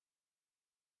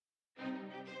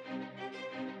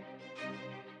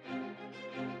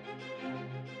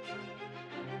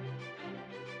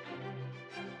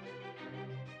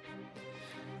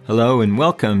Hello and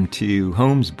welcome to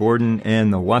Holmes, Borden,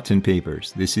 and the Watson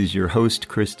Papers. This is your host,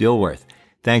 Chris Dilworth.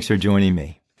 Thanks for joining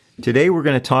me. Today we're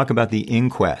going to talk about the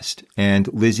inquest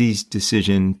and Lizzie's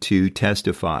decision to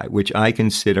testify, which I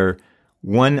consider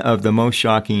one of the most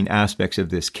shocking aspects of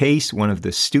this case, one of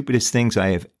the stupidest things I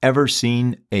have ever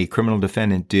seen a criminal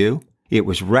defendant do. It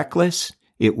was reckless,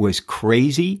 it was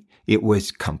crazy, it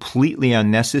was completely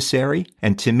unnecessary,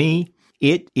 and to me,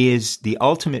 it is the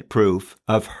ultimate proof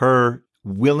of her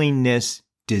willingness,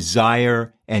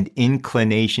 desire, and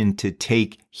inclination to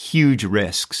take huge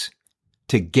risks,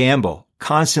 to gamble,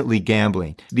 constantly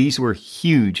gambling. These were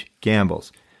huge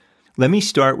gambles. Let me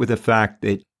start with the fact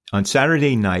that on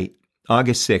Saturday night,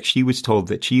 August 6th, she was told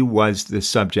that she was the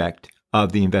subject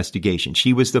of the investigation.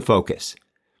 She was the focus.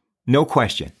 No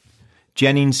question.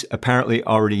 Jennings apparently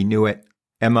already knew it.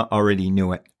 Emma already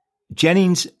knew it.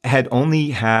 Jennings had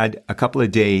only had a couple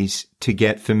of days to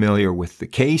get familiar with the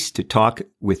case, to talk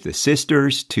with the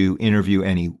sisters, to interview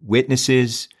any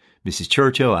witnesses, Mrs.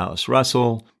 Churchill, Alice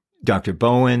Russell, Dr.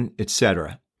 Bowen,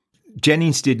 etc.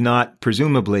 Jennings did not,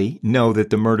 presumably, know that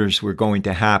the murders were going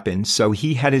to happen, so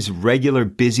he had his regular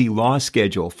busy law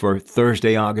schedule for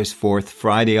Thursday, August 4th,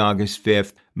 Friday, August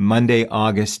 5th, Monday,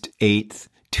 August 8th,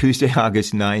 Tuesday,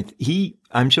 August 9th. He,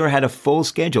 I'm sure, had a full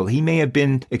schedule. He may have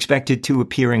been expected to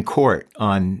appear in court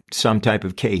on some type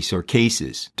of case or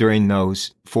cases during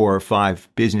those 4 or 5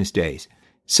 business days.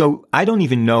 So I don't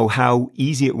even know how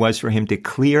easy it was for him to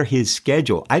clear his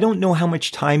schedule. I don't know how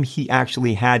much time he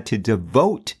actually had to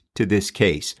devote to this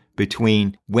case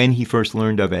between when he first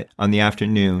learned of it on the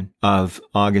afternoon of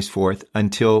August 4th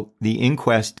until the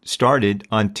inquest started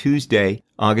on Tuesday,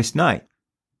 August 9th.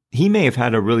 He may have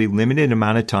had a really limited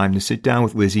amount of time to sit down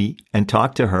with Lizzie and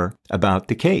talk to her about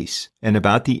the case and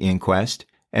about the inquest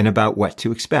and about what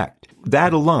to expect.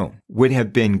 That alone would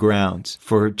have been grounds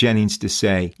for Jennings to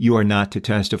say, "You are not to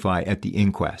testify at the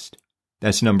inquest."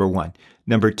 That's number one.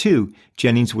 Number two,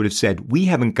 Jennings would have said, "We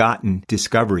haven't gotten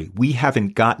discovery. We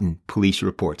haven't gotten police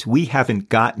reports. We haven't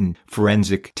gotten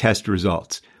forensic test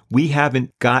results. We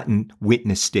haven't gotten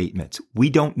witness statements. We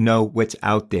don't know what's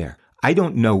out there. I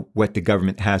don't know what the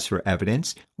government has for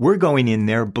evidence. We're going in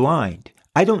there blind.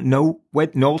 I don't know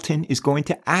what Knowlton is going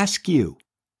to ask you.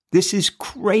 This is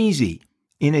crazy.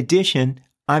 In addition,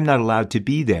 I'm not allowed to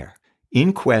be there."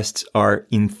 Inquests are,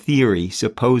 in theory,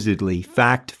 supposedly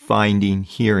fact-finding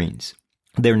hearings.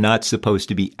 They're not supposed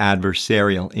to be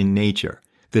adversarial in nature.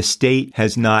 The state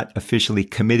has not officially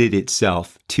committed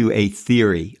itself to a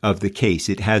theory of the case.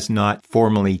 It has not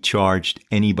formally charged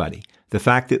anybody. The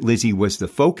fact that Lizzie was the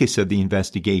focus of the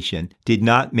investigation did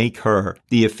not make her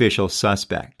the official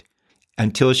suspect.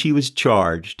 Until she was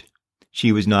charged,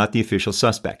 she was not the official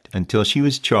suspect. Until she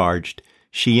was charged,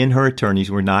 she and her attorneys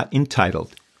were not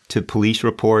entitled to police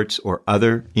reports or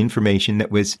other information that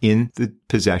was in the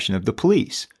possession of the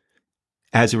police.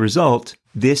 As a result,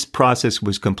 this process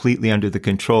was completely under the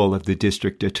control of the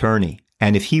district attorney.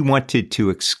 And if he wanted to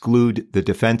exclude the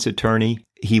defense attorney,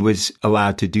 he was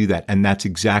allowed to do that. And that's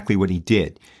exactly what he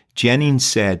did. Jennings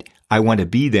said, "I want to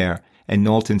be there." And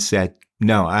Knowlton said,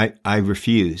 "No, I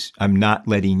refuse. I'm not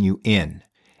letting you in."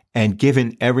 And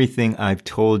given everything I've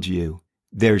told you,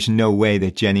 there's no way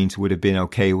that Jennings would have been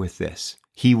okay with this.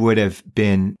 He would have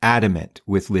been adamant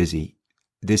with Lizzie.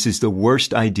 "This is the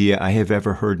worst idea I have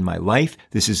ever heard in my life.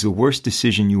 This is the worst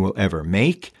decision you will ever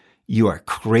make. You are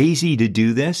crazy to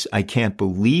do this. I can't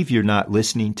believe you're not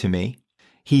listening to me."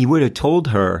 He would have told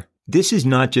her, "This is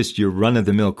not just your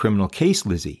run-of-the-mill criminal case,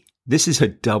 Lizzie. This is a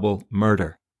double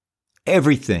murder.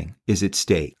 Everything is at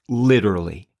stake,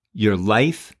 literally, your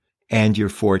life and your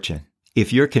fortune.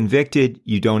 If you're convicted,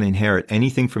 you don't inherit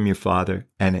anything from your father,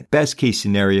 and the best case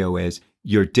scenario is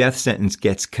your death sentence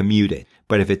gets commuted.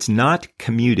 But if it's not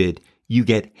commuted, you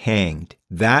get hanged.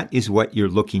 That is what you're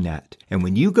looking at. And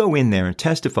when you go in there and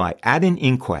testify at an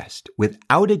inquest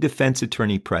without a defense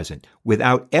attorney present,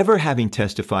 without ever having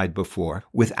testified before,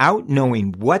 without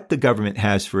knowing what the government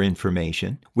has for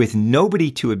information, with nobody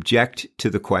to object to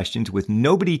the questions, with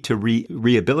nobody to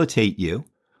rehabilitate you,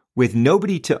 with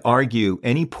nobody to argue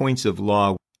any points of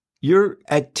law, you're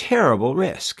at terrible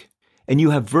risk. And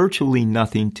you have virtually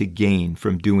nothing to gain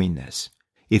from doing this.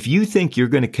 If you think you're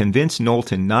going to convince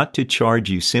Knowlton not to charge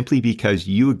you simply because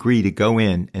you agree to go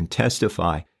in and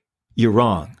testify, you're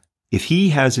wrong. If he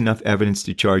has enough evidence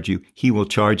to charge you, he will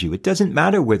charge you. It doesn't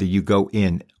matter whether you go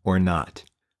in or not.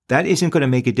 That isn't going to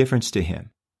make a difference to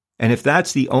him. And if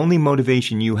that's the only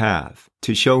motivation you have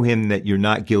to show him that you're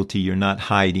not guilty, you're not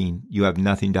hiding, you have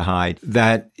nothing to hide,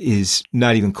 that is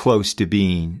not even close to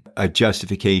being a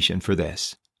justification for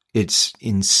this. It's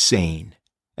insane.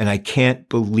 And I can't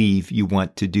believe you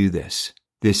want to do this.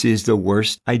 This is the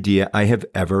worst idea I have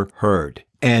ever heard.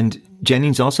 And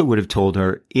Jennings also would have told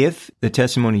her, if the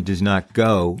testimony does not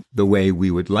go the way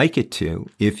we would like it to,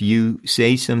 if you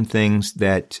say some things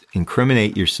that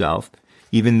incriminate yourself,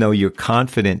 even though you're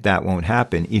confident that won't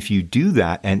happen, if you do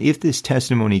that, and if this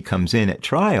testimony comes in at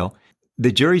trial,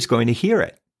 the jury's going to hear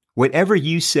it. Whatever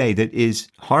you say that is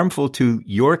harmful to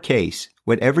your case,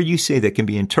 whatever you say that can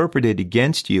be interpreted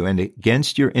against you and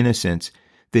against your innocence,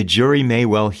 the jury may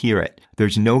well hear it.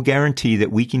 There's no guarantee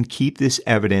that we can keep this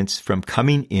evidence from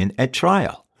coming in at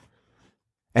trial.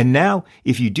 And now,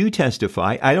 if you do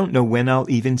testify, I don't know when I'll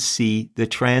even see the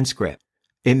transcript.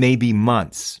 It may be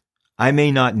months. I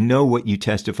may not know what you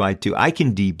testified to. I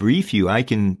can debrief you. I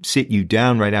can sit you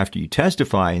down right after you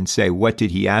testify and say, what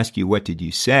did he ask you? What did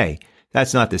you say?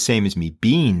 That's not the same as me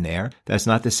being there. That's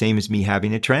not the same as me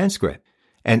having a transcript.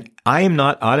 And I am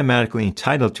not automatically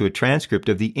entitled to a transcript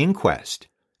of the inquest.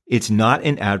 It's not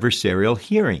an adversarial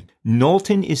hearing.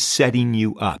 Knowlton is setting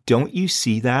you up. Don't you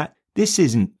see that? This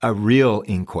isn't a real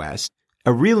inquest.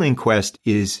 A real inquest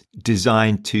is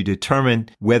designed to determine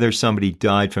whether somebody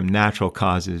died from natural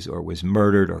causes or was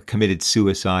murdered or committed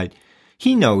suicide.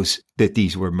 He knows that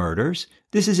these were murders.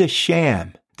 This is a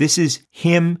sham. This is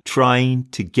him trying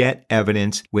to get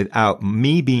evidence without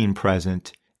me being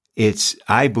present. It's,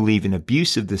 I believe, an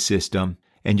abuse of the system,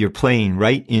 and you're playing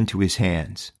right into his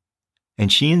hands.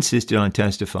 And she insisted on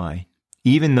testifying,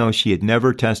 even though she had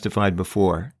never testified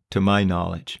before, to my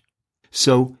knowledge.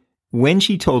 So when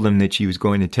she told him that she was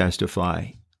going to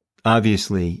testify,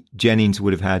 obviously Jennings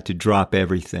would have had to drop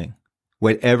everything.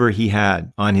 Whatever he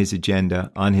had on his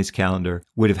agenda, on his calendar,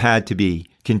 would have had to be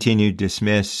continued,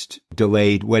 dismissed,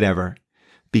 delayed, whatever,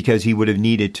 because he would have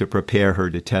needed to prepare her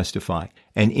to testify.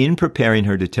 And in preparing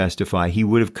her to testify, he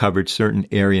would have covered certain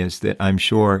areas that I'm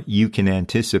sure you can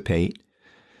anticipate.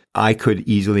 I could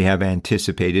easily have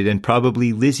anticipated, and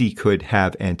probably Lizzie could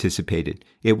have anticipated.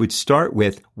 It would start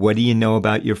with, what do you know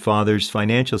about your father's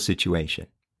financial situation?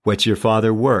 What's your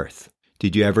father worth?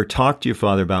 Did you ever talk to your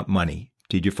father about money?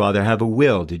 Did your father have a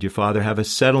will? Did your father have a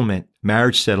settlement,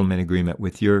 marriage settlement agreement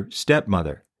with your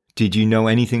stepmother? Did you know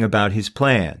anything about his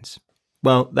plans?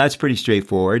 Well, that's pretty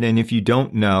straightforward, and if you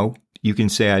don't know, you can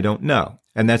say, I don't know.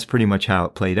 And that's pretty much how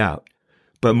it played out.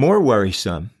 But more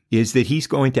worrisome is that he's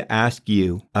going to ask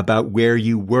you about where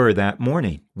you were that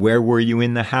morning. Where were you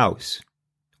in the house?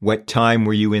 What time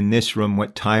were you in this room?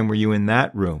 What time were you in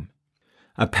that room?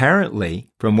 Apparently,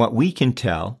 from what we can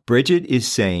tell, Bridget is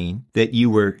saying that you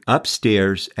were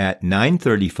upstairs at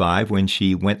 9:35 when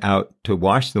she went out to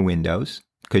wash the windows,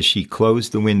 because she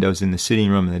closed the windows in the sitting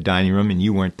room and the dining room, and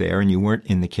you weren't there and you weren't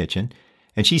in the kitchen.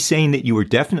 And she's saying that you were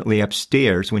definitely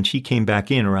upstairs when she came back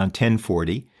in around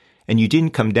 10:40. And you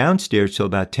didn't come downstairs till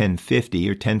about 10:50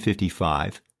 or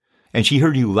 10:55. And she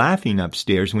heard you laughing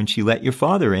upstairs when she let your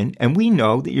father in. And we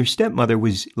know that your stepmother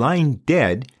was lying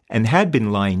dead and had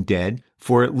been lying dead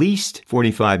for at least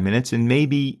 45 minutes and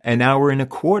maybe an hour and a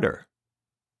quarter,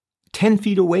 10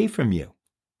 feet away from you.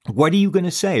 What are you going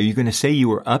to say? Are you going to say you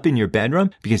were up in your bedroom?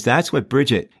 Because that's what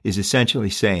Bridget is essentially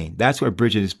saying. That's where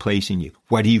Bridget is placing you.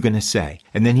 What are you going to say?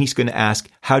 And then he's going to ask,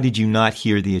 how did you not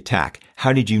hear the attack?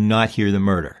 How did you not hear the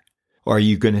murder? Or are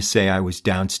you going to say, I was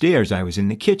downstairs, I was in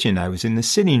the kitchen, I was in the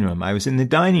sitting room, I was in the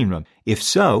dining room? If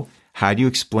so, how do you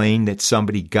explain that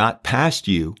somebody got past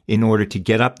you in order to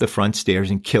get up the front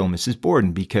stairs and kill Mrs.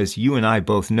 Borden? Because you and I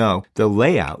both know the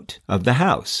layout of the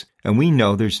house. And we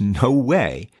know there's no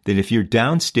way that if you're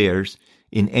downstairs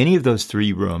in any of those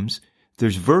three rooms,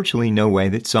 there's virtually no way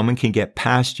that someone can get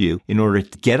past you in order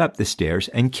to get up the stairs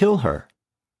and kill her.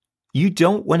 You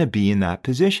don't want to be in that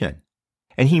position.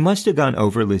 And he must have gone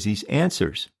over Lizzie's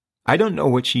answers. I don't know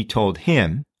what she told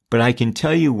him, but I can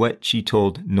tell you what she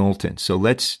told Knowlton. So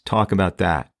let's talk about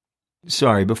that.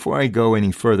 Sorry, before I go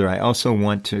any further, I also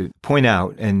want to point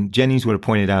out, and Jennings would have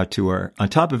pointed out to her, on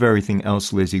top of everything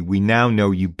else, Lizzie, we now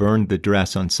know you burned the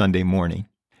dress on Sunday morning.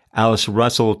 Alice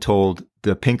Russell told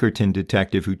the Pinkerton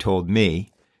detective who told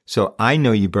me, so I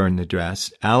know you burned the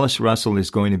dress. Alice Russell is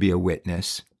going to be a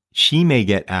witness. She may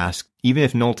get asked, even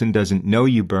if Knowlton doesn't know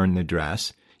you burned the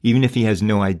dress, even if he has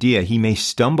no idea, he may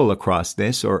stumble across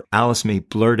this, or Alice may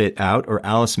blurt it out, or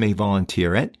Alice may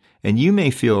volunteer it, and you may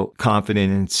feel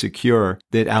confident and secure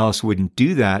that Alice wouldn't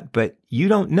do that, but you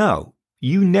don't know.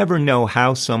 You never know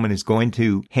how someone is going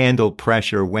to handle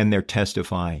pressure when they're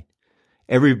testifying.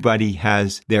 Everybody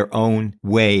has their own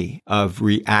way of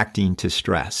reacting to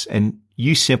stress, and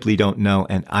you simply don't know,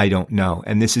 and I don't know.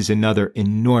 And this is another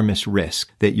enormous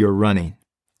risk that you're running.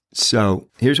 So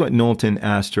here's what Knowlton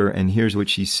asked her, and here's what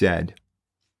she said.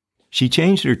 She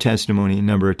changed her testimony a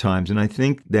number of times, and I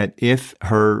think that if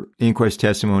her inquest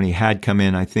testimony had come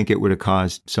in, I think it would have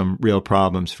caused some real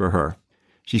problems for her.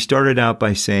 She started out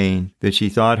by saying that she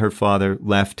thought her father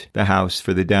left the house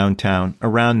for the downtown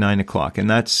around 9 o'clock, and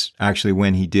that's actually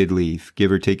when he did leave,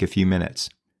 give or take a few minutes.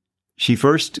 She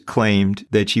first claimed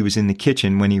that she was in the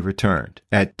kitchen when he returned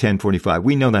at 10:45.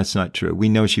 We know that's not true. We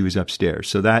know she was upstairs,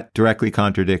 so that directly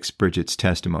contradicts Bridget's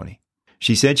testimony.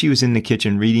 She said she was in the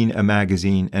kitchen reading a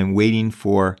magazine and waiting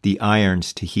for the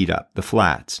irons to heat up, the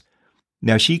flats.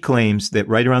 Now, she claims that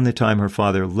right around the time her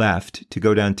father left to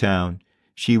go downtown,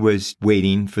 she was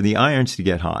waiting for the irons to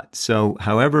get hot. So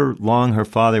however long her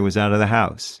father was out of the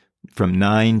house, from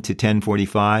 9 to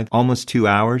 10:45, almost 2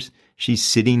 hours, she's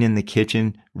sitting in the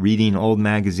kitchen reading old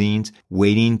magazines,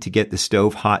 waiting to get the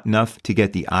stove hot enough, to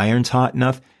get the irons hot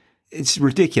enough. It's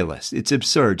ridiculous. It's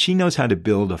absurd. She knows how to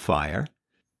build a fire.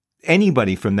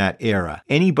 Anybody from that era,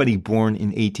 anybody born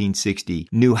in 1860,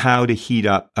 knew how to heat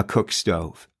up a cook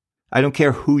stove. I don't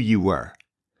care who you were.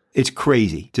 It's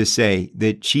crazy to say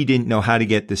that she didn't know how to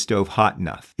get the stove hot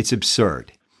enough. It's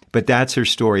absurd. But that's her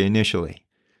story initially.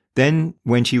 Then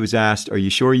when she was asked, "Are you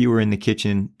sure you were in the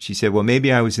kitchen?" she said, "Well,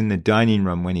 maybe I was in the dining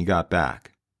room when he got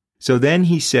back." So then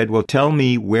he said, "Well, tell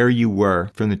me where you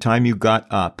were from the time you got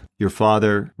up. Your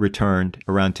father returned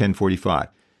around 10:45.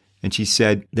 And she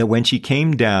said that when she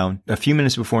came down a few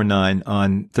minutes before 9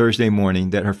 on Thursday morning,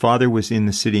 that her father was in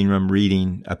the sitting room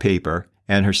reading a paper,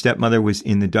 and her stepmother was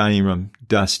in the dining room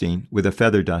dusting with a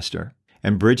feather duster,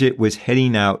 and Bridget was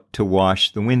heading out to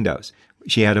wash the windows.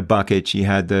 She had a bucket, she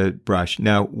had the brush.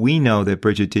 Now, we know that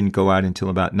Bridget didn't go out until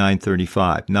about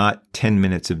 9:35, not 10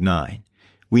 minutes of 9.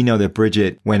 We know that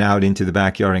Bridget went out into the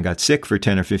backyard and got sick for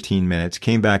 10 or 15 minutes,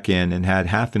 came back in and had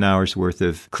half an hour's worth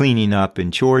of cleaning up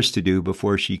and chores to do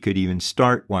before she could even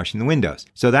start washing the windows.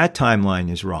 So that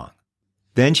timeline is wrong.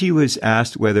 Then she was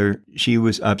asked whether she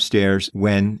was upstairs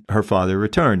when her father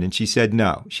returned, and she said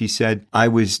no. She said, "I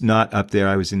was not up there,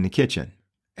 I was in the kitchen."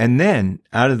 And then,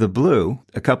 out of the blue,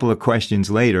 a couple of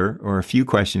questions later, or a few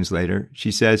questions later,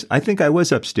 she says, "I think I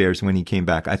was upstairs when he came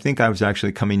back. I think I was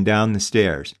actually coming down the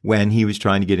stairs when he was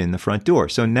trying to get in the front door."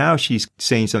 So now she's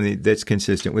saying something that's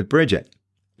consistent with Bridget.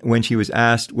 When she was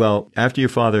asked, "Well, after your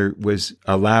father was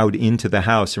allowed into the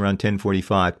house around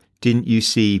 10:45, didn't you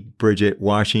see Bridget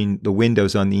washing the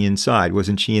windows on the inside?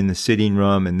 Wasn't she in the sitting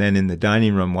room and then in the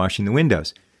dining room washing the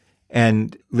windows?"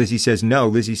 And Lizzie says, "No."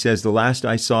 Lizzie says, "The last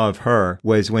I saw of her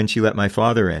was when she let my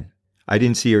father in. I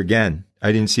didn't see her again.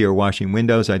 I didn't see her washing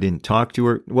windows. I didn't talk to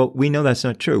her." Well, we know that's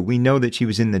not true. We know that she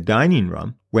was in the dining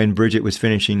room when Bridget was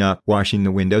finishing up washing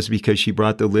the windows because she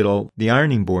brought the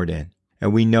ironing board in.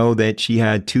 And we know that she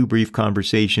had 2 brief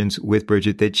conversations with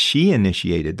Bridget that she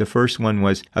initiated. The first one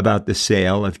was about the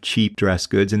sale of cheap dress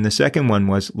goods, and the second one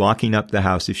was locking up the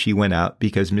house if she went out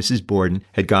because Mrs. Borden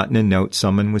had gotten a note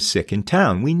someone was sick in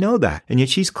town. We know that. And yet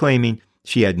she's claiming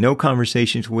she had no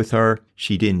conversations with her.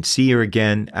 She didn't see her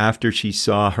again after she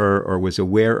saw her or was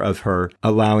aware of her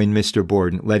letting Mr.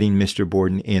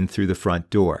 Borden in through the front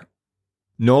door.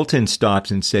 Knowlton stops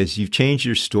and says, "You've changed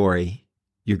your story.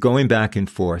 You're going back and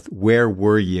forth. Where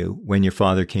were you when your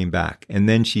father came back?" And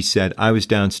then she said, "I was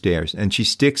downstairs." And she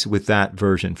sticks with that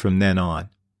version from then on.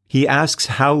 He asks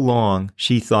how long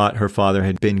she thought her father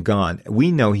had been gone.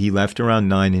 We know he left around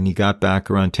 9 and he got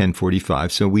back around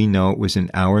 10:45. So we know it was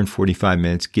an hour and 45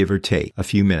 minutes, give or take a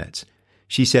few minutes.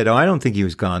 She said, "Oh, I don't think he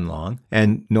was gone long."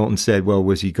 And Knowlton said, "Well,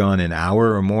 was he gone an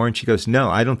hour or more?" And she goes,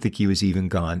 "No, I don't think he was even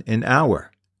gone an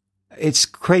hour." It's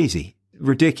crazy,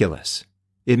 ridiculous.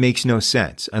 It makes no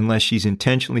sense unless she's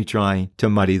intentionally trying to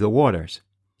muddy the waters.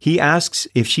 He asks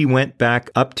if she went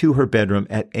back up to her bedroom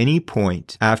at any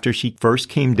point after she first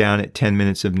came down at 10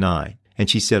 minutes of 9. And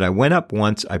she said, "I went up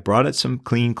once. I brought out some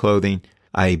clean clothing.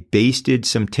 I basted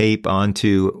some tape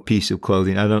onto a piece of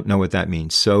clothing." I don't know what that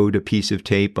means. Sewed a piece of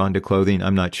tape onto clothing.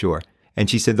 I'm not sure. And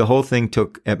she said the whole thing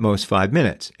took at most 5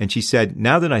 minutes. And she said,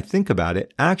 "Now that I think about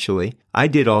it, actually, I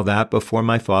did all that before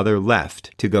my father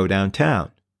left to go downtown."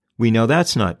 We know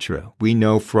that's not true. We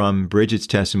know from Bridget's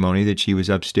testimony that she was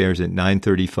upstairs at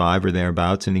 9:35 or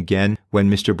thereabouts, and again when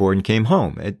Mr. Borden came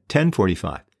home at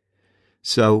 10:45.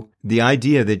 So the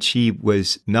idea that she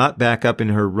was not back up in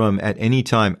her room at any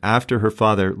time after her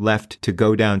father left to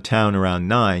go downtown around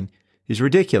 9 is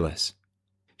ridiculous.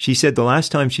 She said the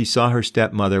last time she saw her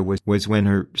stepmother was when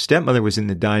her stepmother was in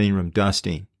the dining room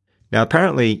dusting. Now,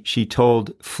 apparently, she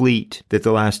told Fleet that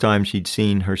the last time she'd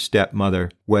seen her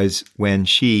stepmother was when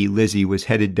she, Lizzie, was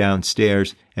headed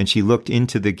downstairs and she looked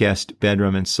into the guest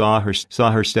bedroom and saw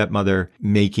her stepmother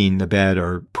making the bed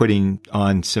or putting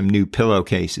on some new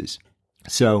pillowcases.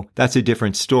 So that's a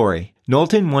different story.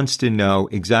 Knowlton wants to know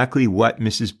exactly what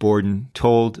Mrs. Borden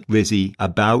told Lizzie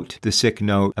about the sick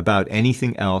note, about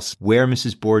anything else, where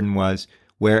Mrs. Borden was,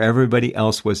 where everybody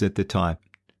else was at the time.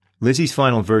 Lizzie's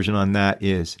final version on that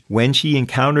is, when she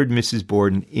encountered Mrs.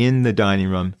 Borden in the dining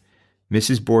room,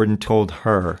 Mrs. Borden told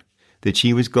her that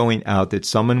she was going out, that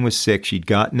someone was sick, she'd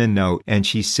gotten a note, and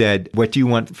she said, "What do you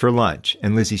want for lunch?"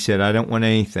 And Lizzie said, "I don't want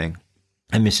anything."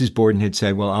 And Mrs. Borden had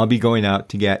said, "Well, I'll be going out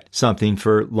to get something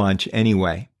for lunch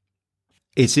anyway."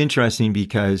 It's interesting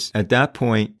because at that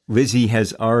point, Lizzie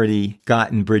has already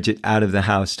gotten Bridget out of the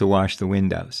house to wash the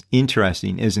windows.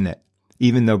 Interesting, isn't it?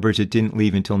 Even though Bridget didn't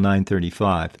leave until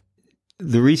 9:35.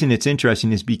 The reason it's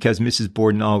interesting is because Mrs.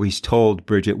 Borden always told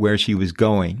Bridget where she was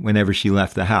going whenever she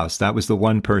left the house. That was the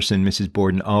one person Mrs.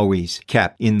 Borden always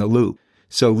kept in the loop.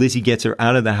 So Lizzie gets her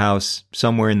out of the house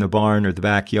somewhere in the barn or the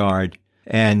backyard,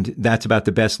 and that's about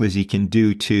the best Lizzie can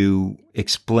do to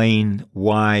explain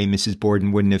why Mrs.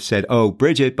 Borden wouldn't have said, "Oh,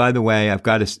 Bridget, by the way, I've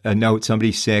got a note,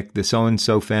 somebody's sick, the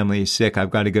so-and-so family is sick,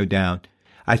 I've got to go down."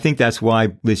 I think that's why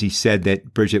Lizzie said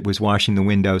that Bridget was washing the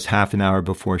windows half an hour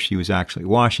before she was actually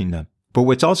washing them. But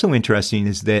what's also interesting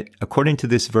is that, according to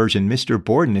this version, Mr.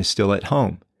 Borden is still at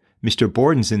home. Mr.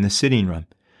 Borden's in the sitting room.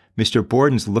 Mr.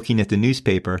 Borden's looking at the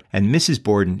newspaper, and Mrs.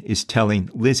 Borden is telling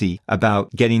Lizzie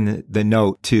about getting the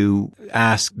note to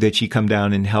ask that she come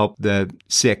down and help the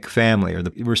sick family or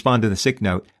respond to the sick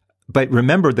note. But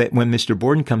remember that when Mr.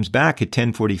 Borden comes back at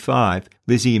 10:45,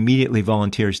 Lizzie immediately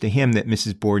volunteers to him that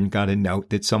Mrs. Borden got a note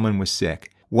that someone was sick.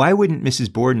 Why wouldn't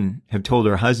Mrs. Borden have told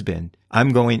her husband, "I'm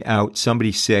going out,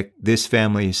 somebody's sick, this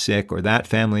family is sick, or that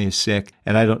family is sick,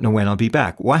 and I don't know when I'll be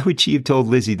back"? Why would she have told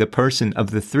Lizzie, the person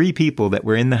of the three people that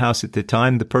were in the house at the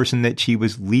time, the person that she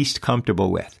was least comfortable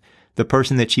with, the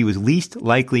person that she was least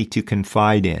likely to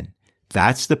confide in?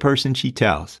 That's the person she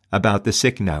tells about the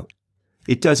sick note.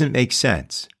 It doesn't make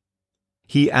sense.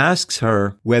 He asks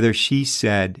her whether she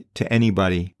said to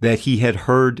anybody that he had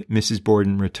heard Mrs.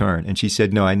 Borden return. And she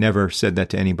said, "No, I never said that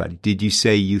to anybody." "Did you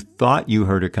say you thought you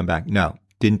heard her come back?" "No,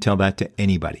 didn't tell that to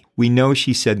anybody." We know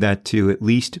she said that to at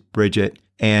least Bridget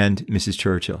and Mrs.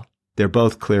 Churchill. They're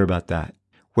both clear about that.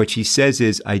 What she says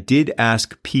is, "I did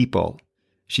ask people."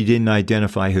 She didn't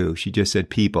identify who. She just said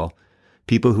people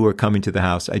who were coming to the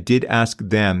house. "I did ask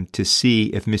them to see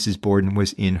if Mrs. Borden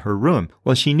was in her room."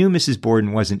 Well, she knew Mrs.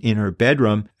 Borden wasn't in her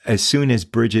bedroom as soon as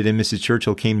Bridget and Mrs.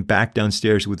 Churchill came back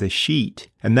downstairs with a sheet.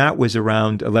 And that was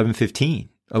around 11:15,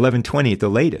 11:20 at the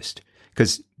latest,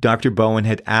 because Dr. Bowen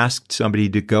had asked somebody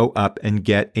to go up and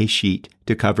get a sheet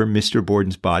to cover Mr.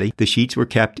 Borden's body. The sheets were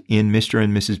kept in Mr.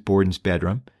 and Mrs. Borden's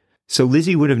bedroom. So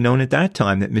Lizzie would have known at that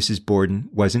time that Mrs. Borden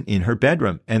wasn't in her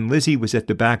bedroom. And Lizzie was at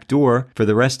the back door for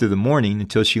the rest of the morning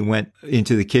until she went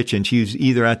into the kitchen. She was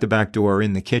either at the back door or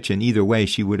in the kitchen. Either way,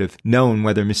 she would have known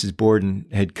whether Mrs. Borden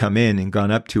had come in and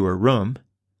gone up to her room.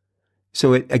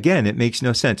 So it makes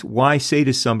no sense. Why say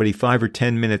to somebody 5 or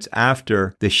 10 minutes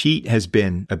after the sheet has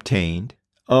been obtained,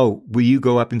 "Oh, will you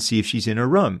go up and see if she's in her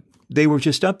room?" They were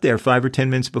just up there 5 or 10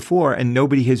 minutes before, and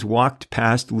nobody has walked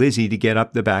past Lizzie to get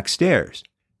up the back stairs.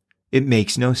 It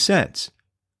makes no sense.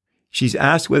 She's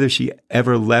asked whether she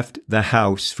ever left the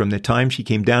house from the time she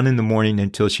came down in the morning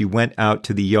until she went out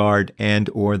to the yard and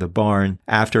or the barn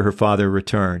after her father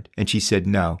returned. And she said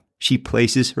no. She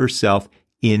places herself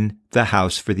in the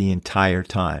house for the entire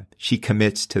time. She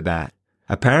commits to that.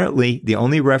 Apparently, the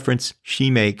only reference she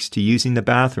makes to using the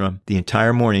bathroom the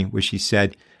entire morning was she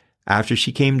said after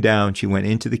she came down, she went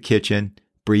into the kitchen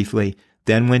briefly,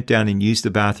 then went down and used the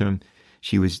bathroom.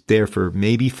 She was there for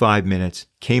maybe 5 minutes,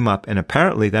 came up, and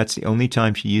apparently that's the only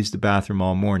time she used the bathroom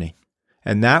all morning.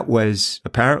 And that was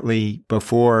apparently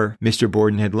before Mr.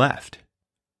 Borden had left.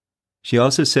 She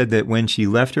also said that when she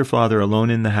left her father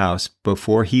alone in the house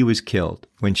before he was killed,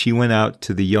 when she went out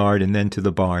to the yard and then to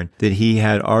the barn, that he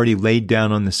had already laid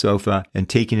down on the sofa and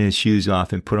taken his shoes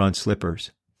off and put on slippers.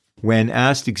 When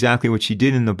asked exactly what she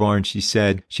did in the barn, she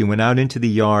said she went out into the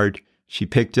yard. She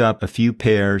picked up a few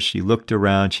pears. She looked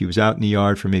around. She was out in the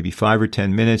yard for maybe 5 or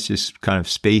 10 minutes, just kind of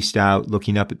spaced out,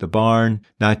 looking up at the barn,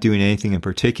 not doing anything in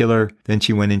particular. Then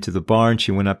she went into the barn.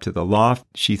 She went up to the loft.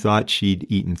 She thought she'd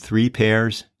eaten 3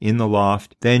 pears in the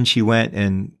loft. Then she went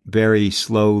and very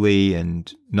slowly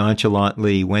and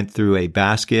nonchalantly went through a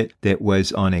basket that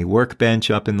was on a workbench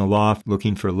up in the loft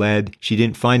looking for lead. She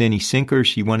didn't find any sinkers.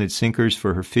 She wanted sinkers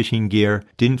for her fishing gear.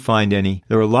 Didn't find any.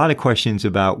 There were a lot of questions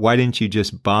about why didn't you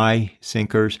just buy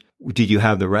sinkers? Did you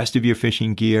have the rest of your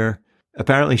fishing gear?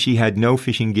 Apparently she had no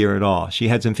fishing gear at all. She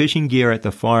had some fishing gear at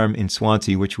the farm in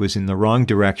Swansea, which was in the wrong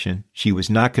direction. She was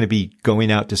not going to be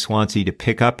going out to Swansea to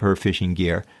pick up her fishing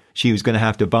gear. she was going to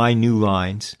have to buy new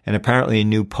lines and apparently a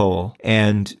new pole,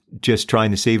 and just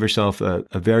trying to save herself a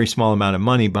very small amount of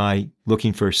money by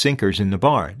looking for sinkers in the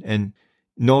barn. And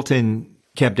Knowlton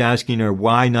kept asking her,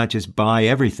 why not just buy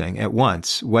everything at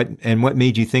once? What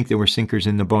made you think there were sinkers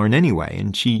in the barn anyway?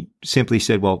 And she simply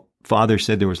said, well, Father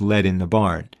said there was lead in the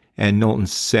barn. And Knowlton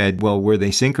said, well, were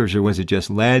they sinkers or was it just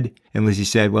lead? And Lizzie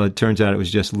said, well, it turns out it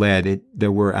was just lead.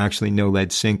 There were actually no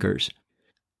lead sinkers.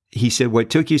 He said, what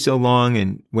took you so long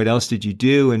and what else did you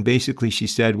do? And basically she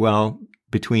said, well,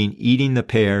 between eating the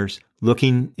pears,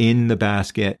 looking in the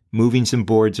basket, moving some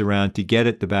boards around to get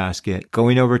at the basket,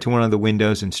 going over to one of the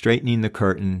windows and straightening the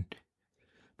curtain,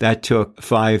 that took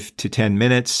 5 to 10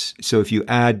 minutes. So if you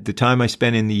add the time I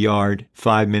spent in the yard,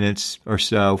 5 minutes or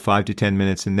so, 5 to 10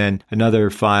 minutes, and then another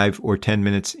 5 or 10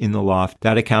 minutes in the loft,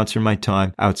 that accounts for my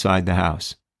time outside the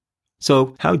house.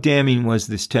 So how damning was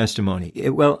this testimony?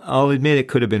 Well, I'll admit it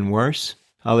could have been worse.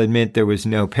 I'll admit there was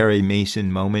no Perry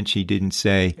Mason moment. She didn't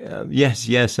say,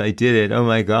 yes, I did it. Oh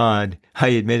my God, I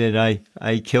admit it.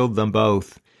 I killed them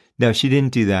both. No, she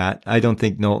didn't do that. I don't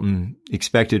think Knowlton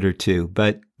expected her to,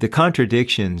 but the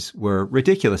contradictions were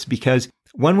ridiculous, because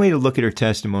one way to look at her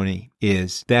testimony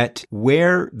is that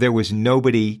where there was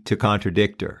nobody to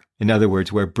contradict her, in other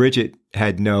words, where Bridget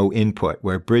had no input,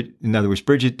 in other words,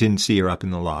 Bridget didn't see her up in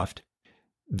the loft,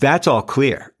 that's all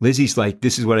clear. Lizzie's like,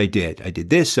 this is what I did. I did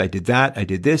this, I did that, I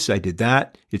did this, I did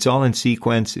that. It's all in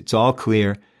sequence. It's all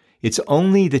clear. It's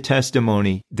only the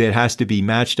testimony that has to be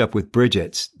matched up with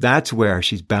Bridget's. That's where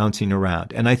she's bouncing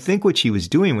around. And I think what she was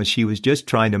doing was she was just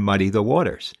trying to muddy the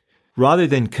waters. Rather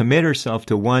than commit herself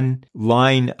to one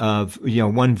line of,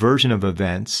 one version of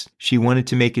events, she wanted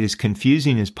to make it as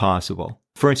confusing as possible.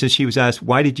 For instance, she was asked,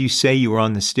 why did you say you were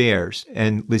on the stairs?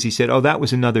 And Lizzie said, oh, that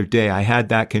was another day. I had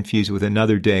that confused with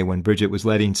another day when Bridget was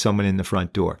letting someone in the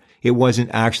front door. It wasn't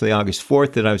actually August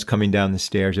 4th that I was coming down the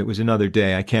stairs. It was another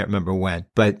day. I can't remember when,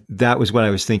 but that was what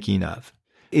I was thinking of.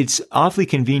 It's awfully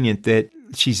convenient that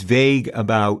she's vague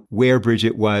about where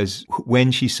Bridget was,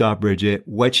 when she saw Bridget,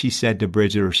 what she said to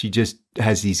Bridget, or she just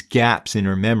has these gaps in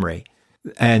her memory.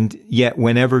 And yet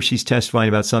whenever she's testifying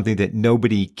about something that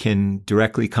nobody can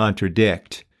directly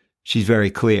contradict, she's very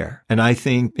clear. And I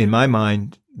think, in my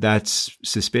mind, that's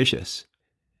suspicious.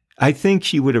 I think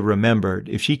she would have remembered,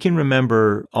 if she can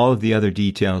remember all of the other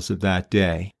details of that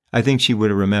day, I think she would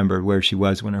have remembered where she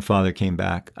was when her father came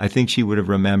back. I think she would have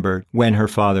remembered when her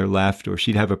father left, or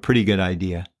she'd have a pretty good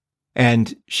idea.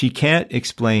 And she can't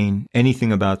explain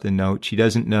anything about the note. She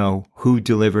doesn't know who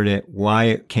delivered it, why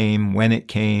it came, when it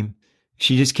came.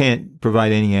 She just can't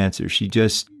provide any answers. She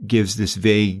just gives this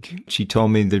vague, she told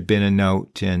me there'd been a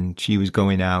note and she was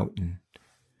going out. And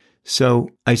so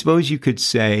I suppose you could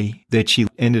say that she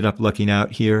ended up lucking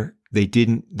out here.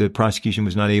 The prosecution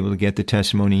was not able to get the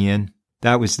testimony in.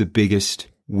 That was the biggest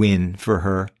win for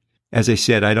her. As I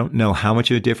said, I don't know how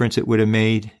much of a difference it would have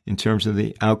made in terms of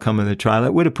the outcome of the trial.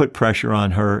 It would have put pressure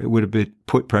on her. It would have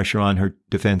put pressure on her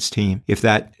defense team if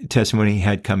that testimony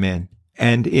had come in.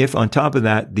 And if, on top of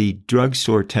that, the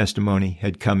drugstore testimony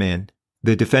had come in,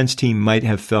 the defense team might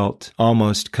have felt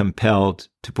almost compelled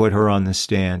to put her on the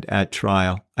stand at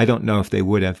trial. I don't know if they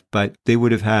would have, but they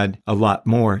would have had a lot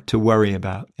more to worry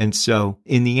about. And so,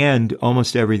 in the end,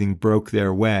 almost everything broke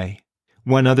their way.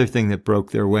 One other thing that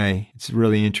broke their way, it's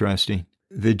really interesting.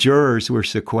 The jurors were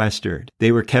sequestered.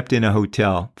 They were kept in a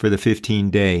hotel for the 15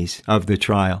 days of the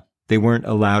trial. They weren't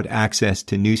allowed access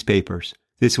to newspapers.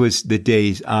 This was the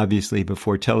days, obviously,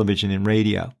 before television and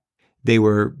radio. They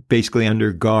were basically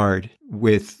under guard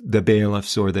with the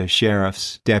bailiffs or the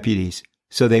sheriff's deputies,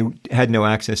 so they had no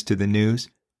access to the news.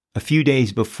 A few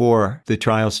days before the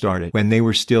trial started, when they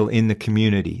were still in the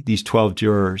community, these 12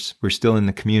 jurors were still in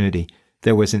the community,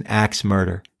 there was an axe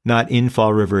murder, not in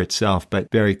Fall River itself,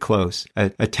 but very close,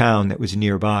 a town that was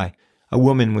nearby. A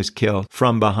woman was killed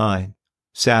from behind,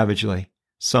 savagely.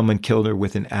 Someone killed her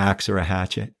with an axe or a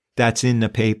hatchet. That's in the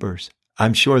papers.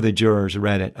 I'm sure the jurors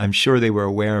read it. I'm sure they were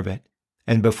aware of it.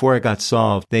 And before it got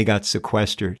solved, they got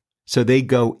sequestered. So they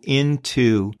go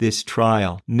into this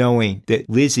trial knowing that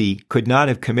Lizzie could not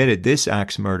have committed this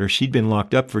axe murder. She'd been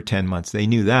locked up for 10 months. They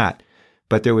knew that.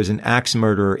 But there was an axe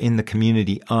murderer in the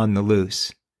community on the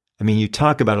loose. I mean, you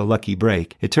talk about a lucky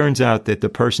break. It turns out that the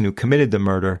person who committed the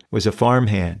murder was a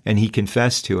farmhand, and he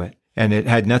confessed to it. And it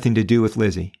had nothing to do with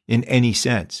Lizzie in any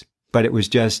sense. But it was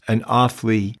just an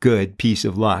awfully good piece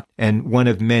of luck and one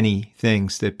of many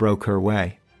things that broke her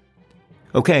way.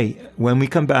 Okay, when we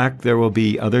come back, there will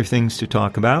be other things to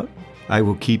talk about. I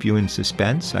will keep you in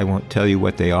suspense. I won't tell you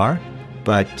what they are,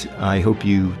 but I hope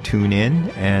you tune in.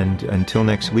 And until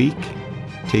next week,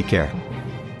 take care.